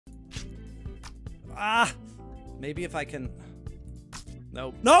Ah! Maybe if I can...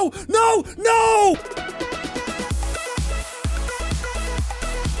 No. No! No! No!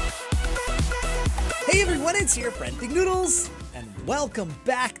 Hey everyone, it's your friend Thinknoodles, and welcome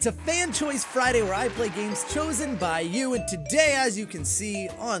back to Fan Choice Friday, where I play games chosen by you. And today, as you can see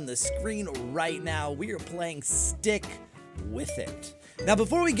on the screen right now, we are playing Stick With It. Now,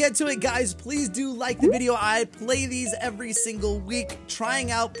 before we get to it, guys, please do like the video. I play these every single week,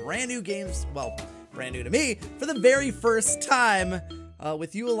 trying out brand new games, well, brand new to me, for the very first time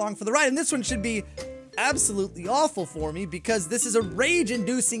with you along for the ride. And this one should be absolutely awful for me because this is a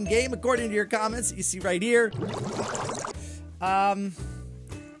rage-inducing game, according to your comments that you see right here. And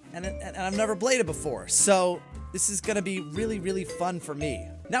I've never played it before, so this is gonna be really, really fun for me.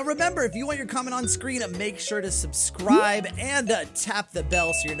 Now remember, if you want your comment on screen, make sure to subscribe and tap the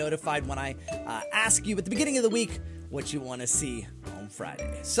bell so you're notified when I ask you at the beginning of the week what you want to see on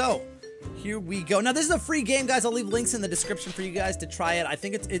Friday. So here we go. Now this is a free game, guys. I'll leave links in the description for you guys to try it. I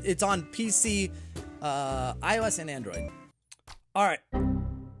think it's on PC, iOS, and Android. All right.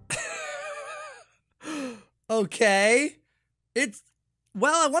 Okay.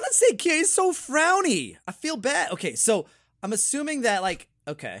 Well, I want to say it's so frowny. I feel bad. Okay, so I'm assuming that, like,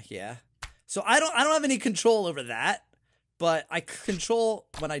 okay, yeah. So I don't have any control over that, but I control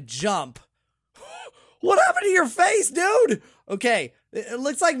when I jump. What happened to your face, dude? Okay, it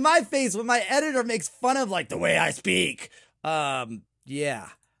looks like my face when my editor makes fun of, like, the way I speak. Yeah.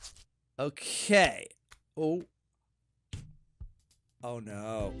 Okay. Oh. Oh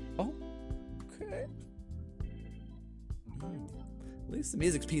no. Oh. Okay. At least the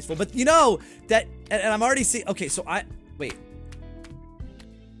music's peaceful, but you know that, and I'm already seeing. Okay, so wait.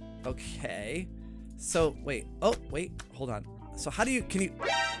 Okay, so wait. Oh, wait. Hold on. So how do you? Can you?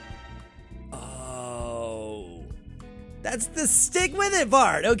 Oh, that's the stick with it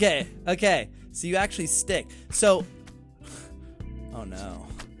part. Okay, okay. So you actually stick. So, oh no.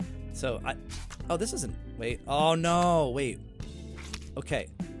 So oh, this isn't. Wait. Oh no. Wait. Okay.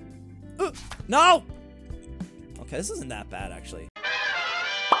 No. Okay, this isn't that bad actually.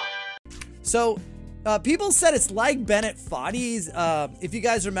 So, people said it's like Bennett Foddy's, if you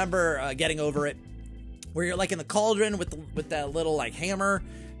guys remember Getting Over It, where you're like in the cauldron with that little like hammer.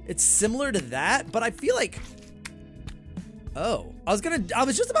 It's similar to that, but I feel like, oh, I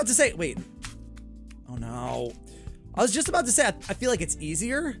was just about to say, wait, oh no. I was just about to say, I feel like it's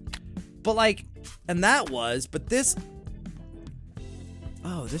easier, but like, and that was, but this,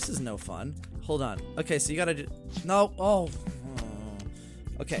 oh, this is no fun. Hold on. Okay, so you gotta do, no, oh.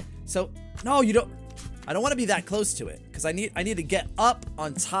 Okay, so, no, you don't, I don't want to be that close to it, because I need to get up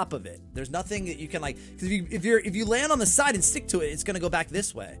on top of it. There's nothing that you can, like, because if you land on the side and stick to it, it's gonna go back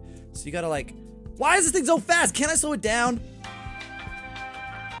this way. So you gotta, like, why is this thing so fast? Can't I slow it down?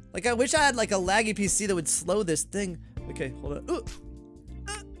 Like, I wish I had, like, a laggy PC that would slow this thing. Okay, hold on.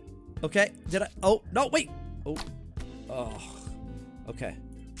 Okay, did I, oh, no, wait. Oh, okay.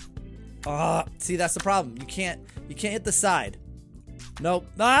 See, that's the problem. You can't hit the side. Nope,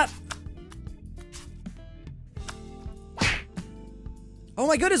 not. Oh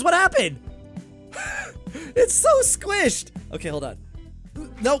my goodness, what happened? It's so squished. Okay, hold on.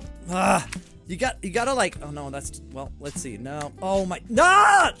 Nope. You gotta like, oh no, that's, well, let's see. No. Oh my,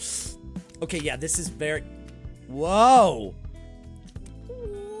 no! Okay, yeah, this is very, whoa.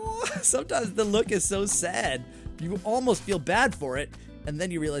 Sometimes the look is so sad. You almost feel bad for it, and then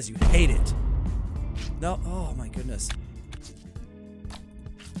you realize you hate it. No, oh my goodness.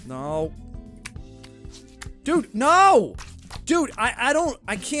 No. Dude, no! Dude,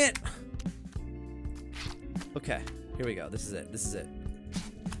 I can't. Okay, here we go. This is it.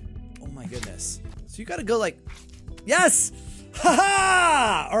 Oh my goodness. So you gotta go like, yes!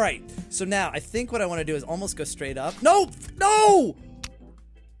 Haha! All right, so now I think what I wanna do is almost go straight up. No, no!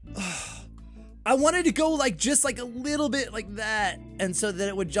 I wanted to go like, just like a little bit like that, and so that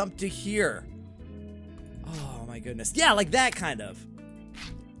it would jump to here. Oh my goodness. Yeah, like that kind of.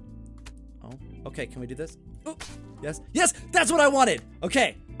 Okay, can we do this? Oh, yes, yes, that's what I wanted.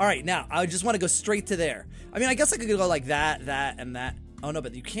 Okay, all right, now I just want to go straight to there. I mean, I guess I could go like that, that, and that. Oh no,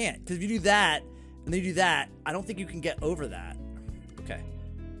 but you can't, because if you do that and then you do that, I don't think you can get over that. Okay,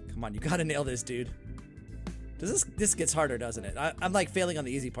 come on, you gotta nail this, dude. This gets harder, doesn't it? I'm like failing on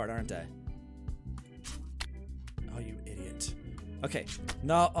the easy part, aren't I? Oh, you idiot. Okay,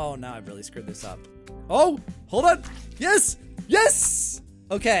 no, oh, now I've really screwed this up. Oh, hold on. Yes, yes.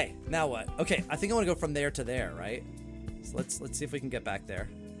 Okay, now what? Okay, I think I want to go from there to there, right? So let's see if we can get back there.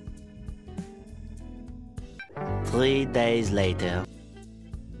 3 days later.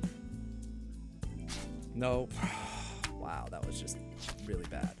 No. Wow, that was just really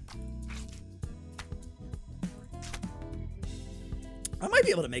bad. I might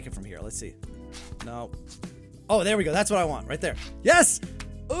be able to make it from here. Let's see. No. Oh, there we go. That's what I want. Right there. Yes!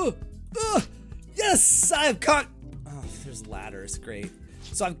 Yes! I've caught... Oh, there's ladders. Great.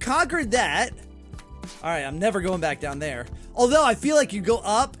 So I've conquered that. Alright, I'm never going back down there. Although, I feel like you go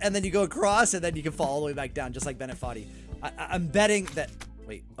up, and then you go across, and then you can fall all the way back down, just like Bennett Foddy. I'm betting that...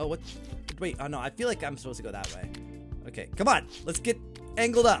 Wait. Oh, what? Wait. Oh, no. I feel like I'm supposed to go that way. Okay. Come on. Let's get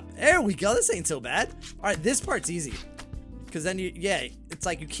angled up. There we go. This ain't so bad. Alright, this part's easy. Because then yeah, it's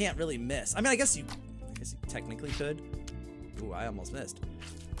like you can't really miss. I mean, I guess you technically could. Ooh, I almost missed.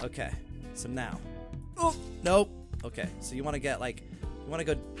 Okay, so now. Oh, nope. Okay, so you want to get like, you want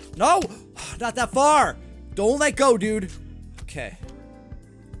to go, no, not that far. Don't let go, dude. Okay.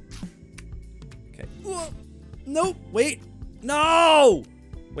 Okay. Nope, wait. No.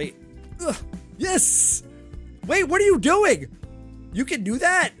 Wait. Yes. Wait, what are you doing? You can do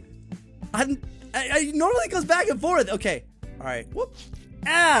that? I normally goes back and forth. Okay. All right. Whoop.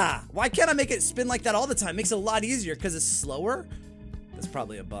 Ah! Why can't I make it spin like that all the time? It makes it a lot easier because it's slower. That's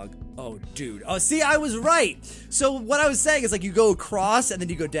probably a bug. Oh, dude. Oh, see, I was right. So what I was saying is like you go across and then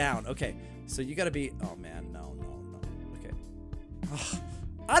you go down. Okay. So you got to be... Oh, man. No. Okay. Oh,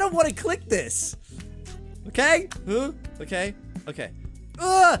 I don't want to click this. Okay? Okay. Okay.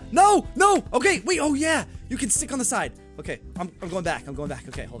 No! Okay, wait. Oh, yeah. You can stick on the side. Okay. I'm going back.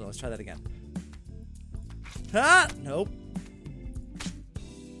 Okay, hold on. Let's try that again. Ah! Nope.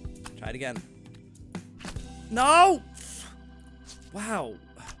 Try it again. No! Wow.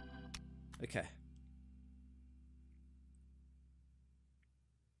 Okay.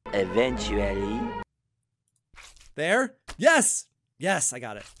 Eventually. There? Yes! Yes, I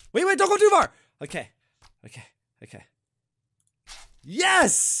got it. Wait, don't go too far! Okay.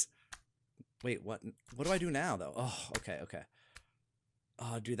 Yes! Wait, what do I do now, though? Oh, okay.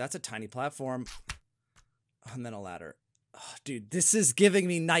 Oh, dude, that's a tiny platform. And then a ladder. Oh, dude, this is giving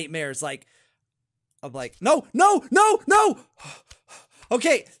me nightmares. Like, I'm like, no!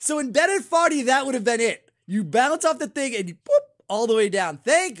 Okay, so in Bennett Foddy, that would have been it. You bounce off the thing and you whoop all the way down.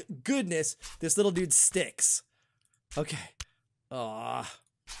 Thank goodness this little dude sticks. Okay. Oh,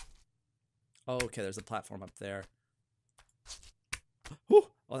 okay, there's a platform up there. Whew.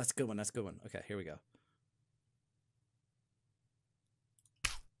 Oh, that's a good one. Okay, here we go.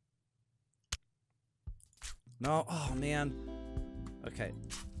 No, oh man. Okay,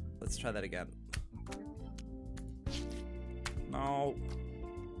 let's try that again. No.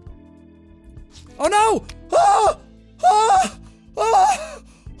 Oh no! I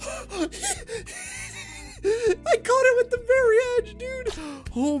caught it with the very edge, dude.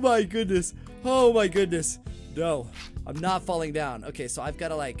 Oh my goodness. No, I'm not falling down. Okay, so I've got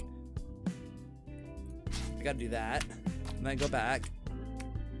to like, I got to do that, and then go back,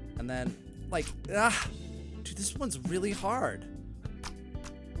 and then like, dude, this one's really hard.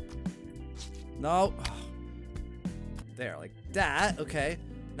 No. There, like that. Okay.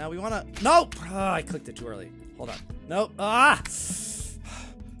 Now we want to... Nope! I clicked it too early. Hold on. Nope.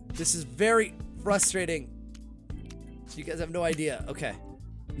 This is very frustrating. You guys have no idea. Okay.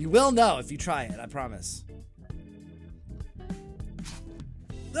 You will know if you try it, I promise.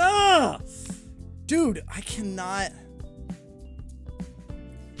 Dude, I cannot...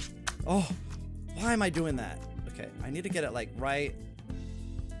 Oh, why am I doing that? Okay, I need to get it like right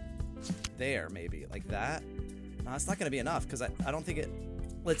there, maybe. Like that. No, it's not going to be enough because I don't think it...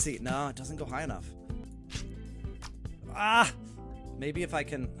 Let's see. No, it doesn't go high enough. Maybe if I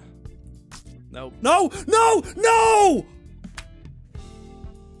can... No.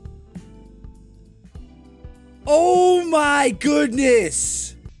 Oh my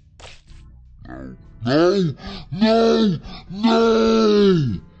goodness! No!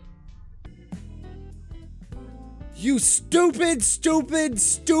 You stupid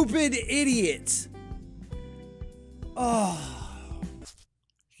idiot! Oh.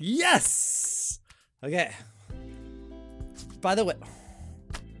 Yes! Okay. By the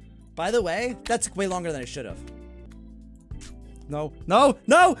way, that took way longer than I should have. No!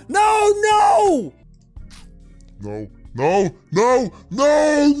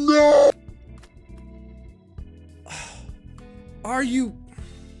 Are you...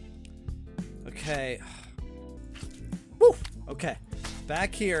 Okay. Woo! Okay.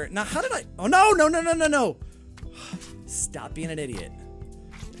 Back here. Now, how did I... Oh, no! Stop being an idiot.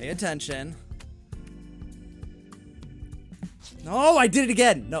 Pay attention. No, I did it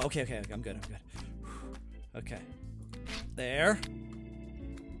again. No, okay. I'm good. Okay. There.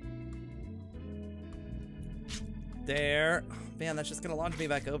 There. Man, that's just gonna launch me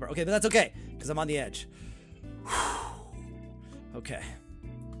back over. Okay, but that's okay, because I'm on the edge. Okay.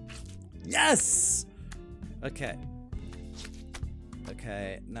 Yes! Okay.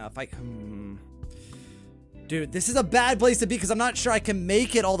 Okay, now if I... Dude, this is a bad place to be because I'm not sure I can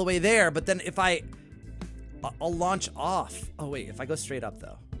make it all the way there, but then if I'll launch off. Oh, wait, if I go straight up,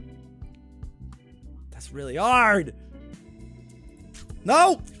 though. That's really hard.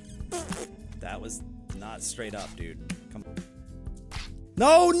 No! That was not straight up, dude. Come on.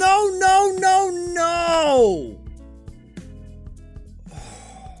 No, no, no, no, no!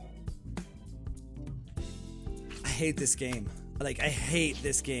 I hate this game. Like, I hate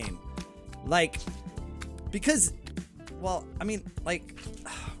this game. Like, because, well, I mean, like,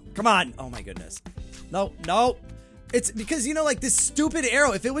 come on. Oh my goodness. No, no. It's because, you know, like this stupid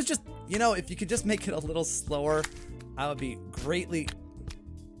arrow, if it was just, you know, if you could just make it a little slower, I would be greatly,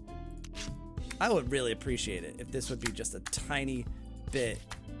 I would really appreciate it if this would be just a tiny bit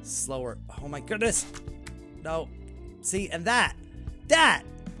slower. Oh my goodness. No. See, and that,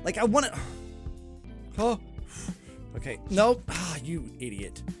 like I want to, oh, okay. Nope. Ah, you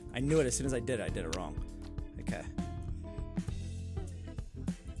idiot. I knew it as soon as I did it wrong. Okay.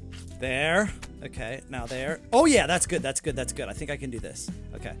 There. Okay, now there. Oh yeah, that's good, that's good, that's good. I think I can do this.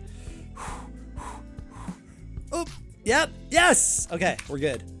 Okay. Oh, yep, yes! Okay, we're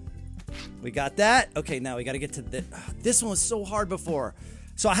good. We got that. Okay, now we gotta get to this. This one was so hard before.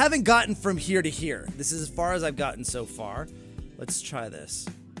 So I haven't gotten from here to here. This is as far as I've gotten so far. Let's try this.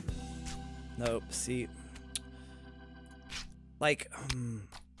 Nope, see. Like,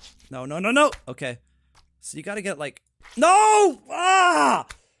 no, no, no, no. Okay. So you gotta get like, no! Ah!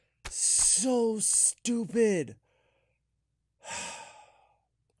 So stupid.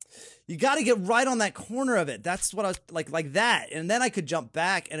 You gotta get right on that corner of it. That's what I was, like that. And then I could jump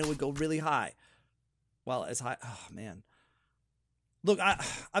back and it would go really high. Well, as high, oh man. Look,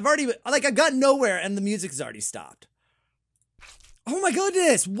 I've already, like I got nowhere and the music's already stopped. Oh my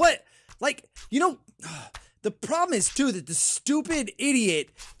goodness, what? Like, you know, the problem is too that the stupid idiot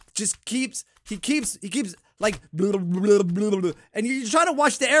just keeps, he keeps like, blah, blah, blah, blah, and you're trying to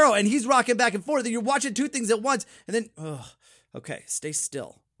watch the arrow and he's rocking back and forth and you're watching two things at once and then, okay, stay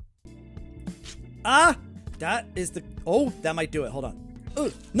still. Ah, that is the, oh, that might do it, hold on.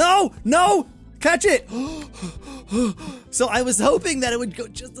 No, no, catch it. So I was hoping that it would go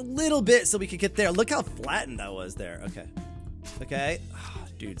just a little bit so we could get there. Look how flattened I was there, okay. Okay, oh,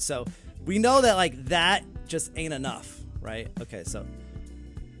 dude, so we know that like that just ain't enough, right? Okay, so.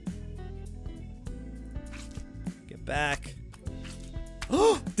 Back.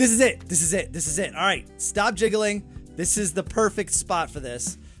 Oh, this is it. This is it. This is it. All right, stop jiggling. This is the perfect spot for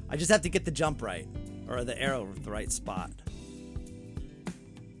this. I just have to get the jump right, or the arrow at the right spot.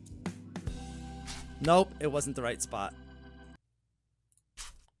 Nope, it wasn't the right spot.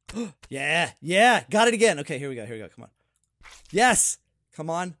 Yeah, yeah, got it again. Okay, here we go. Here we go. Come on. Yes,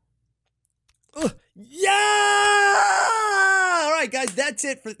 come on. Yeah! All right, guys, that's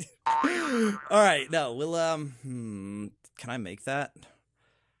it for. All right, no, we'll can I make that?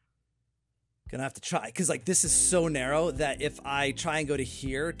 Gonna have to try, because like this is so narrow that if I try and go to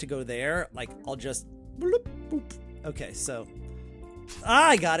here to go there, like I'll just bloop, boop. Okay, so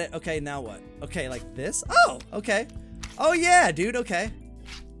I got it. Okay, now what? Okay, like this. Oh, okay. Oh yeah, dude. Okay.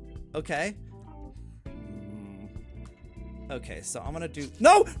 Okay. Okay, so I'm gonna do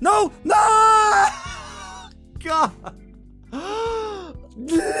no, no, no. God.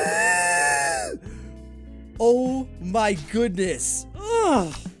 Oh my goodness.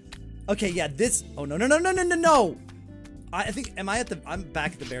 Ugh. Okay, yeah, this. Oh no, no, no, no, no, no, no. I think, am I at the, I'm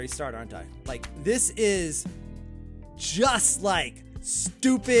back at the very start, aren't I? Like, this is just like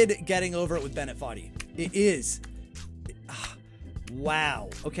stupid getting over it with Bennett Foddy. It is. Wow.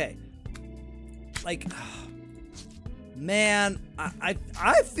 Okay. Like, man, I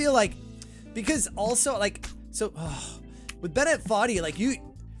feel like, because also like, so with Bennett Foddy, like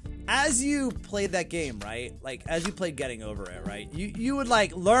as you played that game, right? Like as you played Getting Over It, right? You would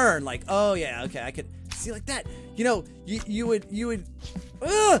like learn, like, oh yeah, okay, I could see like that. You know, you would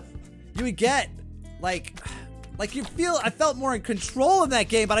get like you feel. I felt more in control of that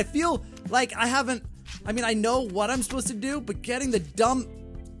game, but I feel like I haven't. I mean, I know what I'm supposed to do, but getting the dumb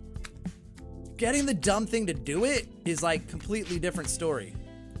thing to do it is like completely different story.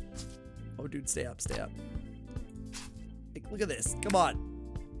 Oh, dude, stay up, stay up. Like, look at this. Come on.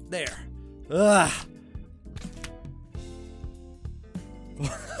 There. Ugh.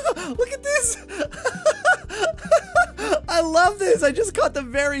 Look at this. I love this. I just caught the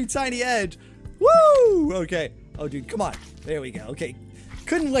very tiny edge. Woo! Okay. Oh, dude, come on. There we go. Okay.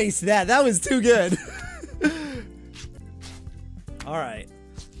 Couldn't waste that. That was too good. All right.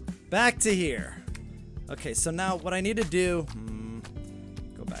 Back to here. Okay, so now what I need to do...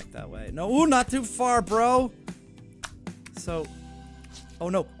 go back that way. No, ooh, not too far, bro. So, Oh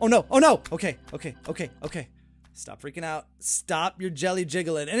no, oh no, oh no! Okay, okay, okay, okay. Stop freaking out. Stop your jelly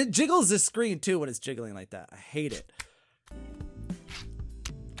jiggling. And it jiggles the screen too when it's jiggling like that. I hate it.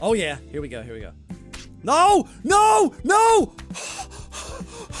 Oh yeah, here we go, here we go. No! No! No!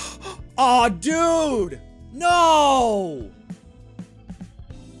 Aw, dude! No!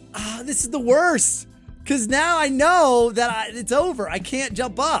 Ah, this is the worst. Cause now I know that it's over. I can't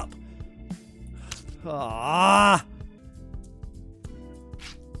jump up. Ah!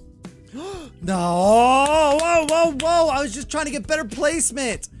 No! Whoa, whoa, whoa! I was just trying to get better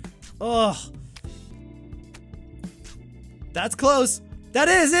placement. Ugh. That's close. That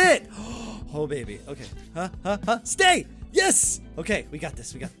is it. Oh baby. Okay. Huh? Stay. Yes. Okay. We got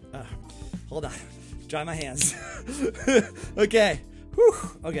this. We got. Hold on. Dry my hands. Okay. Whew.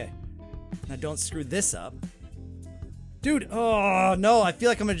 Okay. Now don't screw this up, dude. Oh no! I feel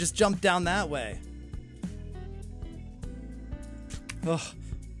like I'm gonna just jump down that way. Oh.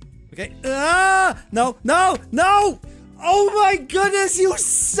 Okay. Ah! No! No! No! Oh my goodness! You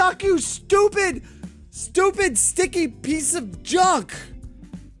suck! You stupid, stupid, sticky piece of junk!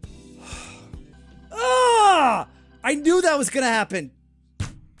 Ah! I knew that was gonna happen.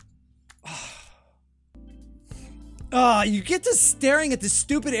 You get to staring at this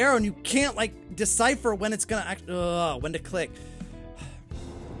stupid arrow and you can't like decipher when it's gonna act. When to click.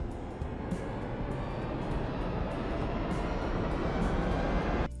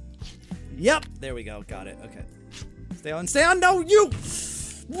 Yep, there we go. Got it. Okay. Stay on. Stay on. No, you.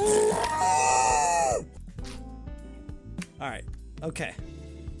 All right. Okay.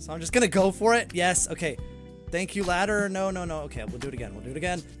 So I'm just gonna go for it. Yes. Okay. Thank you, ladder. No, no, no. Okay, we'll do it again. We'll do it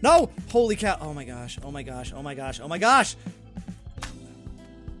again. No! Holy cow. Oh my gosh. Oh my gosh. Oh my gosh. Oh my gosh.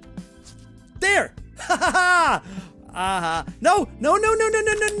 There! Ha ha ha! No! No, no, no, no,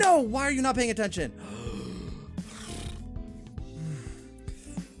 no, no, no! Why are you not paying attention?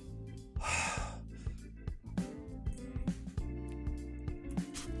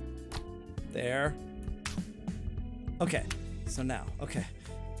 There. Okay. So now. Okay.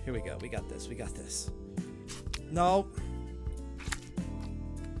 Here we go. We got this. We got this. No.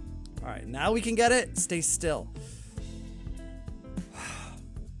 Alright, now we can get it. Stay still.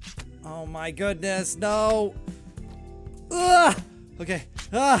 Oh my goodness, no. Ugh. Okay.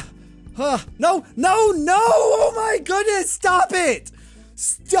 No, no, no! Oh my goodness, stop it!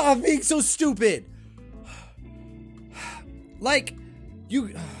 Stop being so stupid! Like,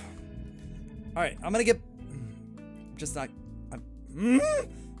 you... Alright, I'm gonna get... Just not...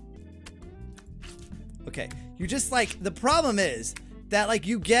 Okay, you just like, the problem is that like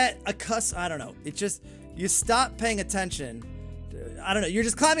you get a I don't know, it just, you stop paying attention. I don't know, you're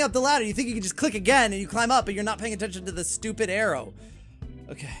just climbing up the ladder, you think you can just click again and you climb up, but you're not paying attention to the stupid arrow.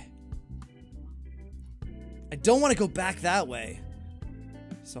 Okay. I don't want to go back that way.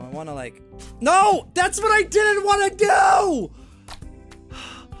 So I want to like, no, that's what I didn't want to do!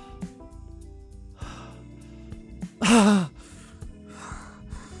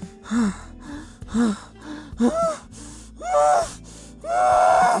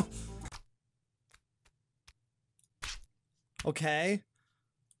 Okay.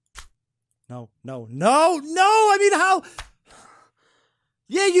 No, no, no, no! I mean, how?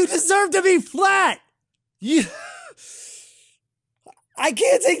 Yeah, you deserve to be flat! You... I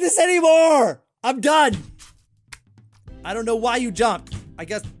can't take this anymore! I'm done! I don't know why you jumped. I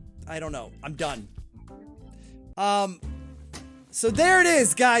guess, I don't know. I'm done. So there it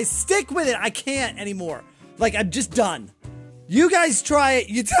is, guys. Stick with it. I can't anymore. Like, I'm just done. You guys try it.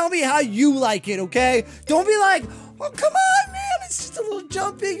 You tell me how you like it, okay? Don't be like, oh, come on, man. It's just a little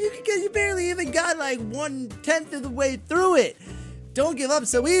jumping. You barely even got like 1/10 of the way through it. Don't give up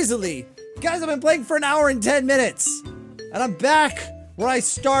so easily. Guys, I've been playing for an hour and 10 minutes. And I'm back where I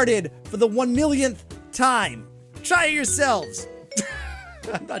started for the 1,000,000th time. Try it yourselves.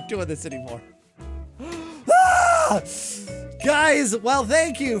 I'm not doing this anymore. Ah! Guys, well,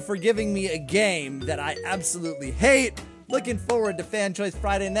 thank you for giving me a game that I absolutely hate. Looking forward to Fan Choice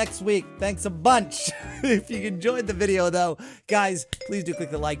Friday next week. Thanks a bunch. If you enjoyed the video, though, guys, please do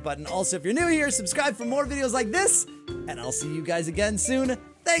click the like button. Also, if you're new here, subscribe for more videos like this, and I'll see you guys again soon.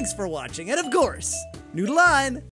 Thanks for watching, and of course, Noodle on!